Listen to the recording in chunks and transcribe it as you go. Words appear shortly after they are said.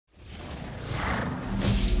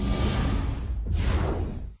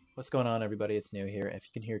What's going on, everybody? It's New here. If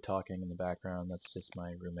you can hear talking in the background, that's just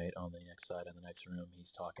my roommate on the next side in the next room.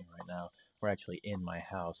 He's talking right now. We're actually in my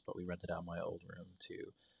house, but we rented out my old room to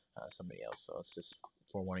somebody else, so it's just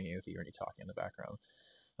forewarning you if you hear any talking in the background.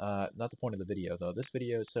 Not the point of the video, though. This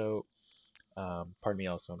video, pardon me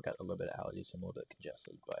also, I've got a little bit of allergies, so I'm a little bit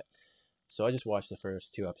congested, so I just watched the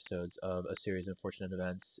first two episodes of a series of Unfortunate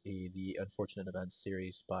Events, the Unfortunate Events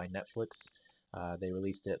series by Netflix. They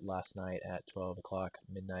released it last night at 12 o'clock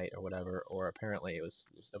midnight or whatever, or apparently I was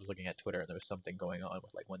looking at Twitter and there was something going on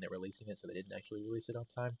with like when they're releasing it, so they didn't actually release it on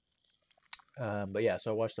time. But yeah,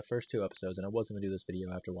 so I watched the first two episodes, and I was going to do this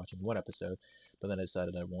video after watching one episode, but then I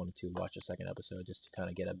decided I wanted to watch the second episode just to kind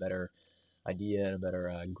of get a better idea and a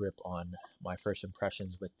better grip on my first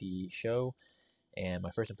impressions with the show. And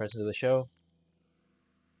my first impressions of the show,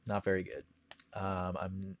 not very good.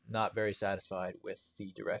 I'm not very satisfied with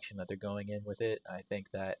the direction that they're going in with it. I think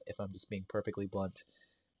that, if I'm just being perfectly blunt,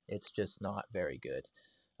 it's just not very good.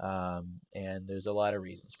 And there's a lot of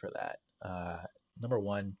reasons for that. Number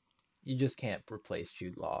one, you just can't replace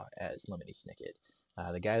Jude Law as Lemony Snicket.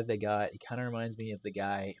 The guy that they got, he kind of reminds me of the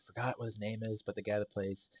guy, I forgot what his name is, but the guy that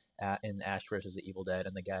plays in Ash vs. the Evil Dead,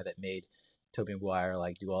 and the guy that made Tobey Maguire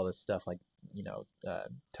like do all this stuff, like, you know,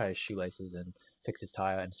 tie his shoelaces and fix his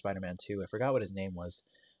tie in Spider-Man 2. I forgot what his name was.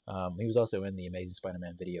 He was also in the Amazing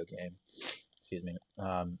Spider-Man video game. Excuse me.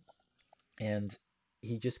 And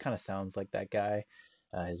he just kind of sounds like that guy.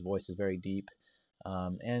 His voice is very deep.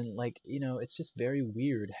 And, like, you know, it's just very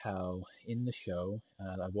weird how in the show,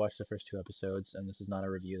 I've watched the first two episodes, and this is not a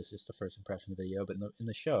review, this is just a first impression video, but in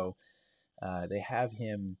the show, they have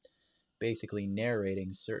him basically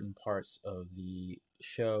narrating certain parts of the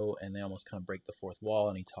show, and they almost kind of break the fourth wall,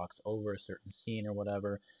 and he talks over a certain scene or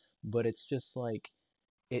whatever, but it's just like,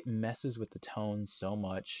 it messes with the tone so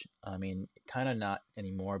much. I mean, kind of not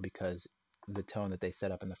anymore, because the tone that they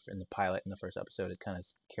set up in the pilot in the first episode is kind of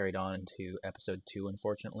carried on into episode 2,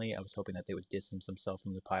 unfortunately. I was hoping that they would distance themselves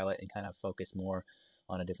from the pilot and kind of focus more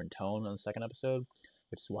on a different tone on the second episode,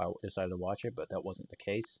 which is why I decided to watch it, but that wasn't the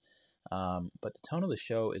case. But the tone of the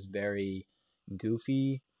show is very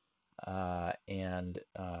goofy and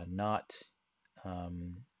not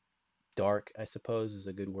dark, I suppose is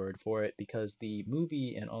a good word for it, because the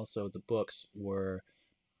movie and also the books were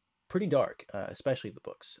pretty dark, especially the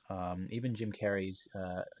books. Even Jim Carrey's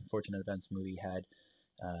Unfortunate Events movie had,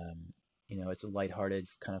 you know, it's a lighthearted,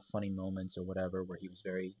 kind of funny moments or whatever, where he was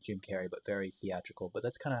very Jim Carrey but very theatrical. But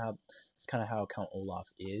that's kind of how Count Olaf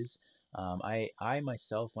is. I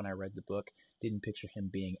myself, when I read the book, didn't picture him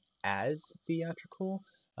being as theatrical,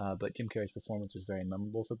 but Jim Carrey's performance was very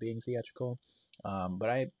memorable for being theatrical. But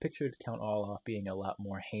I pictured Count Olaf being a lot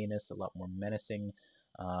more heinous, a lot more menacing,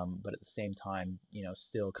 but at the same time, you know,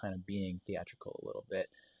 still kind of being theatrical a little bit.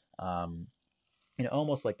 You know,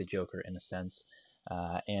 almost like the Joker in a sense,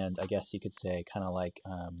 and I guess you could say kind of like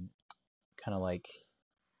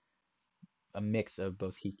a mix of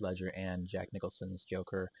both Heath Ledger and Jack Nicholson's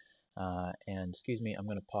Joker. And excuse me, I'm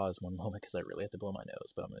going to pause one moment because I really have to blow my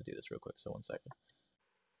nose, but I'm going to do this real quick, so 1 second.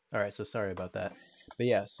 Alright, so sorry about that. But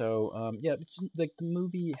yeah, so, yeah, like, the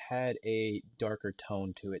movie had a darker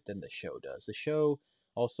tone to it than the show does. The show,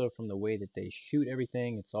 also from the way that they shoot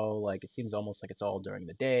everything, it's all like, it seems almost like it's all during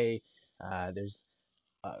the day. There's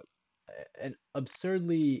an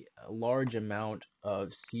absurdly large amount of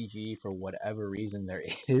CG for whatever reason there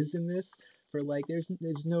is in this. For, like, there's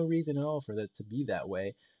no reason at all for that to be that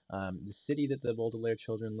way. The city that the Baudelaire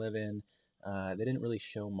children live in, they didn't really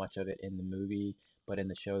show much of it in the movie, but in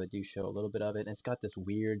the show they do show a little bit of it. And it's got this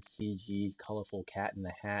weird CG, colorful cat in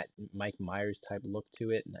the hat, Mike Myers type look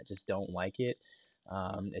to it, and I just don't like it.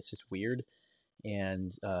 It's just weird.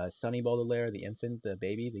 And Sonny Baudelaire, the infant, the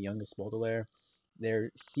baby, the youngest Baudelaire,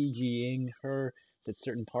 they're CGing her at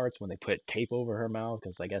certain parts when they put tape over her mouth,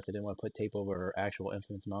 because I guess they didn't want to put tape over her actual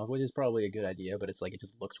infant's mouth, which is probably a good idea, but it's like, it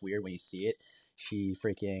just looks weird when you see it. She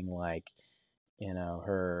freaking, like, you know,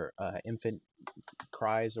 her infant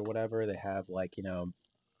cries or whatever, they have, like, you know,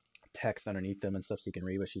 text underneath them and stuff so you can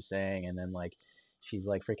read what she's saying, and then, like, she's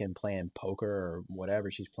like freaking playing poker or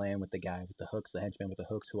whatever she's playing with the guy with the hooks, the henchman with the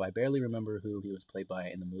hooks, who I barely remember who he was played by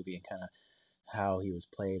in the movie and kind of how he was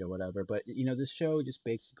played or whatever. But, you know, this show just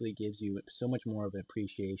basically gives you so much more of an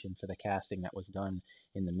appreciation for the casting that was done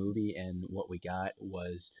in the movie, and what we got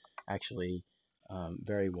was actually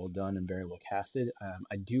very well done and very well casted.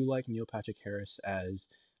 I do like Neil Patrick Harris as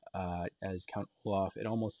Count Olaf. It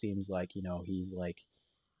almost seems like, you know, he's like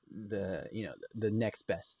the next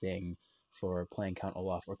best thing for playing Count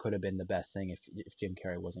Olaf, or could have been the best thing if Jim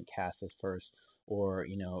Carrey wasn't cast as first. or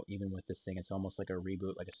even with this thing, it's almost like a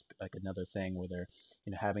reboot, like another thing where they're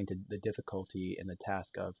having to the difficulty and the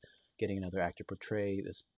task of getting another actor portray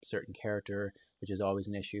this certain character, which is always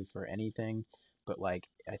an issue for anything. But like,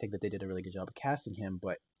 I think that they did a really good job of casting him,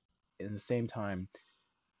 but in the same time,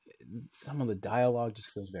 some of the dialogue just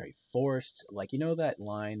feels very forced. Like, that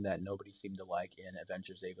line that nobody seemed to like in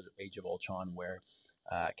Avengers Age of Ultron, where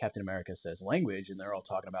Captain America says language, and they're all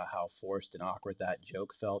talking about how forced and awkward that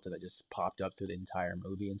joke felt, and it just popped up through the entire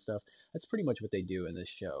movie and stuff. That's pretty much what they do in this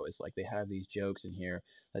show. It's like they have these jokes in here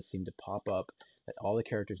that seem to pop up that all the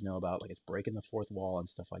characters know about, like it's breaking the fourth wall and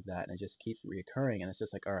stuff like that, and it just keeps reoccurring, and it's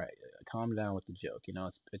just like, all right, calm down with the joke.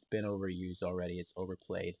 It's been overused already, it's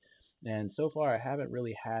overplayed. And so far, I haven't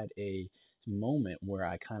really had a moment where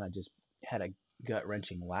I kind of just had a gut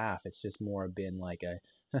wrenching laugh. It's just more been like a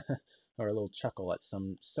or a little chuckle at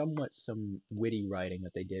some witty writing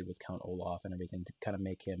that they did with Count Olaf and everything to kind of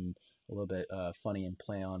make him a little bit funny and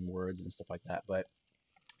play on words and stuff like that. But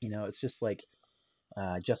it's just like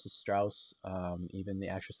Justice Strauss, even the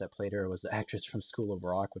actress that played her was the actress from School of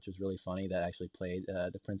Rock, which was really funny. That actually played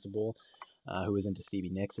the principal, who was into Stevie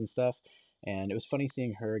Nicks and stuff. And it was funny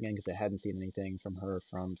seeing her again because I hadn't seen anything from her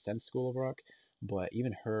since School of Rock. But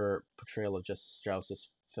even her portrayal of Justice Strauss just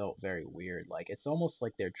felt very weird. Like, it's almost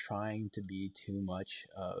like they're trying to be too much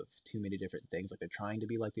of too many different things. Like, they're trying to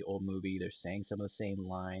be like the old movie. They're saying some of the same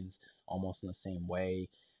lines almost in the same way.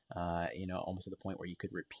 Almost to the point where you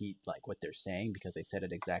could repeat like what they're saying because they said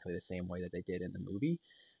it exactly the same way that they did in the movie.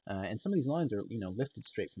 And some of these lines are, lifted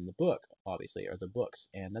straight from the book, obviously, or the books,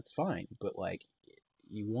 and that's fine. But like,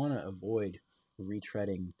 you want to avoid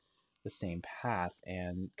retreading the same path,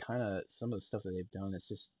 and kind of some of the stuff that they've done. It's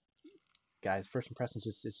just, guys, first impressions,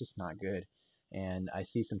 it's just not good. And I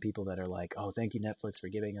see some people that are like, "Oh, thank you Netflix for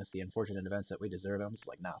giving us the unfortunate events that we deserve." And I'm just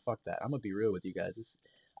like, "Nah, fuck that. I'm gonna be real with you guys.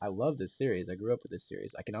 I love this series. I grew up with this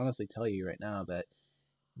series. I can honestly tell you right now that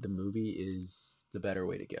the movie is the better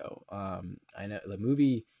way to go. I know the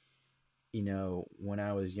movie, when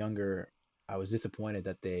I was younger, I was disappointed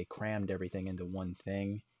that they crammed everything into one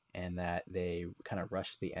thing and that they kind of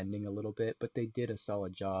rushed the ending a little bit, but they did a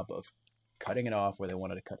solid job of cutting it off where they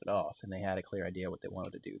wanted to cut it off, and they had a clear idea what they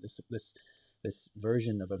wanted to do. This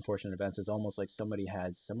version of Unfortunate Events is almost like somebody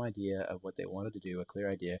had some idea of what they wanted to do, a clear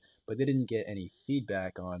idea, but they didn't get any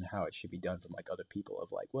feedback on how it should be done from like other people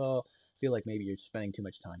of like, well, I feel like maybe you're spending too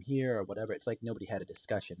much time here or whatever. It's like nobody had a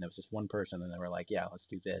discussion. There was just one person and they were like, yeah, let's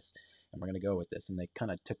do this and we're going to go with this. And they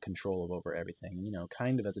kind of took control over everything,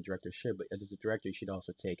 kind of as a director should, but as a director, you should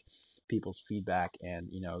also take people's feedback and,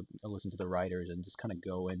 listen to the writers and just kind of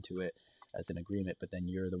go into it as an agreement, but then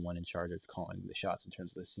you're the one in charge of calling the shots in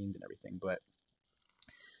terms of the scenes and everything. But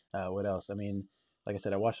what else? I mean, like I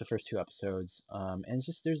said, I watched the first two episodes, and it's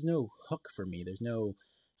just there's no hook for me. There's no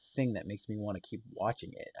thing that makes me want to keep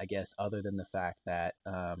watching it, I guess, other than the fact that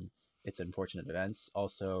it's Unfortunate Events.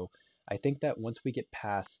 Also, I think that once we get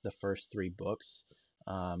past the first three books,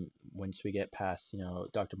 once we get past,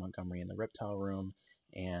 Dr. Montgomery in the reptile room,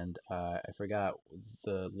 and I forgot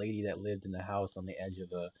the lady that lived in the house on the edge of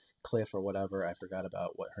the cliff or whatever. I forgot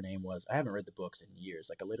about what her name was. I haven't read the books in years.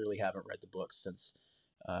 Like, I literally haven't read the books since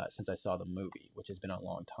I saw the movie, which has been a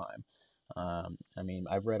long time. I mean,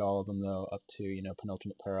 I've read all of them though, up to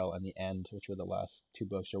Penultimate Peril and the End, which were the last two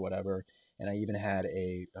books or whatever. And I even had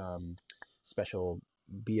a special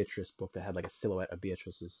Beatrice book that had like a silhouette of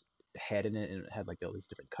Beatrice's head in it, and it had like all these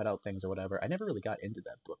different cutout things or whatever. I never really got into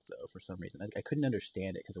that book though for some reason. I couldn't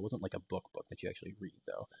understand it because it wasn't like a book that you actually read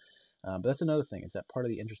though. But that's another thing, is that part of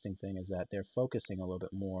the interesting thing is that they're focusing a little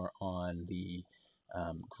bit more on the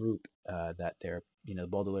group that the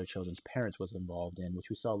Baudelaire children's parents was involved in, which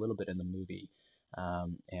we saw a little bit in the movie.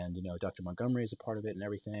 And Dr. Montgomery is a part of it and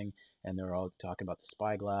everything, and they're all talking about the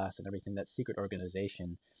spyglass and everything, that secret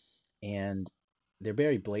organization, and they're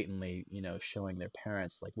very blatantly, showing their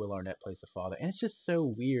parents, like Will Arnett plays the father, and it's just so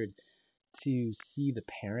weird to see the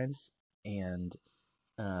parents and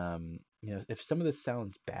if some of this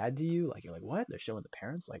sounds bad to you, like you're like, what? They're showing the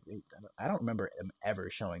parents? Like, I don't remember them ever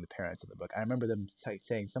showing the parents in the book. I remember them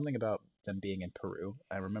saying something about them being in Peru.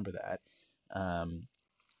 I remember that.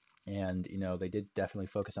 And they did definitely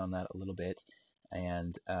focus on that a little bit.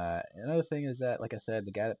 And another thing is that, like I said,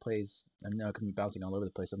 the guy that plays, I know I can be bouncing all over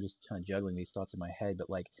the place. I'm just kind of juggling these thoughts in my head, but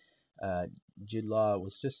like Jude Law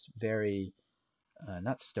was just very,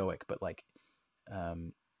 not stoic, but like,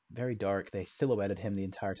 very dark. They silhouetted him the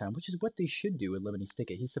entire time, which is what they should do with Lemony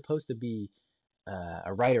Snicket. He's supposed to be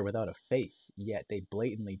a writer without a face, yet they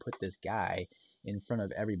blatantly put this guy in front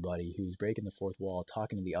of everybody who's breaking the fourth wall,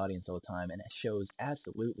 talking to the audience all the time, and it shows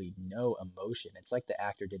absolutely no emotion. It's like the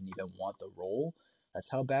actor didn't even want the role. That's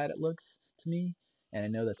how bad it looks to me, and I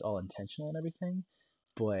know that's all intentional and everything,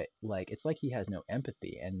 but like it's like he has no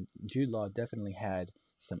empathy. And Jude Law definitely had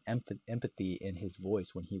some empathy in his voice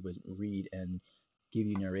when he would read and give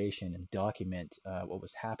you narration and document what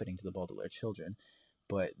was happening to the Baudelaire children.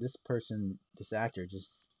 But this actor,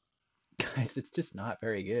 just guys, it's just not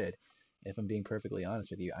very good. If I'm being perfectly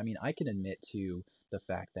honest with you, I mean, I can admit to the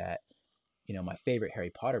fact that my favorite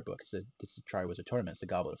Harry Potter book is this is Triwizard Tournament, it's The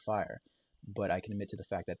Goblet of Fire. But I can admit to the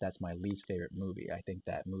fact that that's my least favorite movie. I think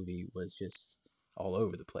that movie was just all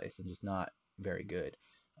over the place and just not very good.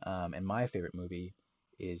 And my favorite movie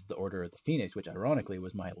is The Order of the Phoenix, which ironically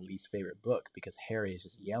was my least favorite book because Harry is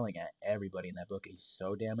just yelling at everybody in that book. He's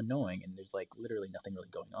so damn annoying, and there's like literally nothing really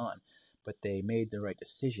going on. But they made the right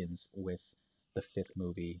decisions with the fifth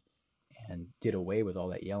movie and did away with all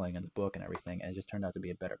that yelling in the book and everything, and it just turned out to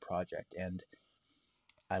be a better project. And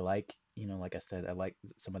I like, like I said, I like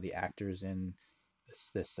some of the actors in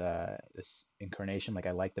this incarnation. Like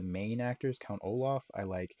I like the main actors, Count Olaf. I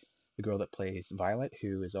like the girl that plays Violet,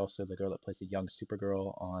 who is also the girl that plays the young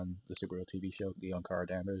Supergirl on the Supergirl TV show, the young Cara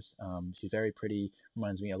Danvers. She's very pretty,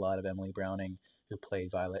 reminds me a lot of Emily Browning, who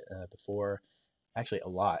played Violet before. Actually, a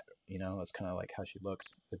lot. That's kind of like how she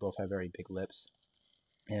looks. They both have very big lips,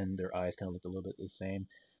 and their eyes kind of look a little bit the same.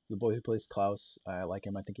 The boy who plays Klaus, I like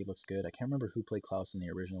him. I think he looks good. I can't remember who played Klaus in the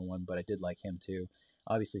original one, but I did like him too.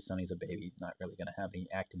 Obviously, Sunny's a baby, not really going to have any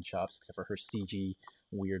acting chops except for her CG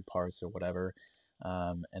weird parts or whatever.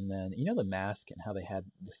 And then, the Mask and how they had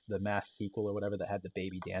the Mask sequel or whatever that had the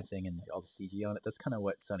baby dancing and like all the CG on it. That's kind of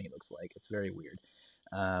what Sunny looks like. It's very weird.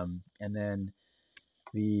 And then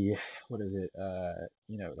what is it?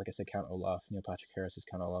 Like I said, Count Olaf, Neil Patrick Harris is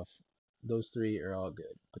Count Olaf. Those three are all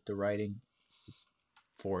good, but the writing is just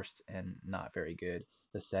forced and not very good.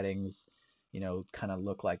 The settings, kind of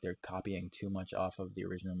look like they're copying too much off of the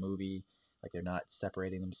original movie. Like they're not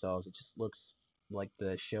separating themselves. It just looks like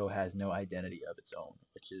the show has no identity of its own,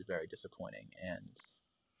 which is very disappointing.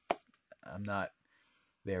 And I'm not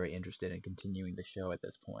very interested in continuing the show at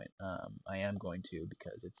this point. I am going to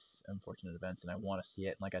because it's unfortunate events and I want to see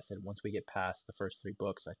it. And like I said, once we get past the first three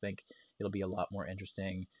books, I think it'll be a lot more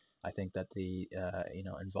interesting. I think that the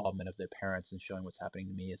involvement of their parents and showing what's happening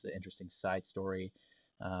to me is an interesting side story.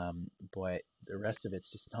 But the rest of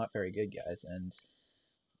it's just not very good, guys, and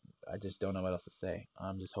I just don't know what else to say.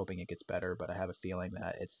 I'm just hoping it gets better, but I have a feeling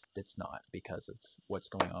that it's not because of what's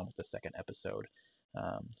going on with the second episode.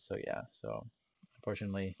 So yeah, so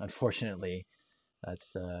unfortunately,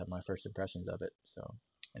 that's my first impressions of it. So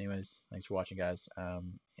anyways, thanks for watching, guys.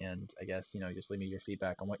 And I guess, just leave me your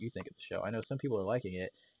feedback on what you think of the show. I know some people are liking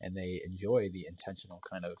it and they enjoy the intentional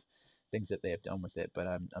kind of things that they have done with it, but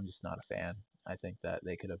I'm just not a fan. I think that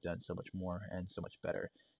they could have done so much more and so much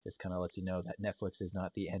better. This kind of lets you know that Netflix is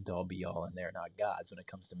not the end all be all and they're not gods when it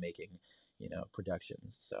comes to making,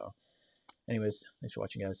 productions. So anyways, thanks for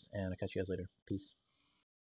watching, guys, and I'll catch you guys later. Peace.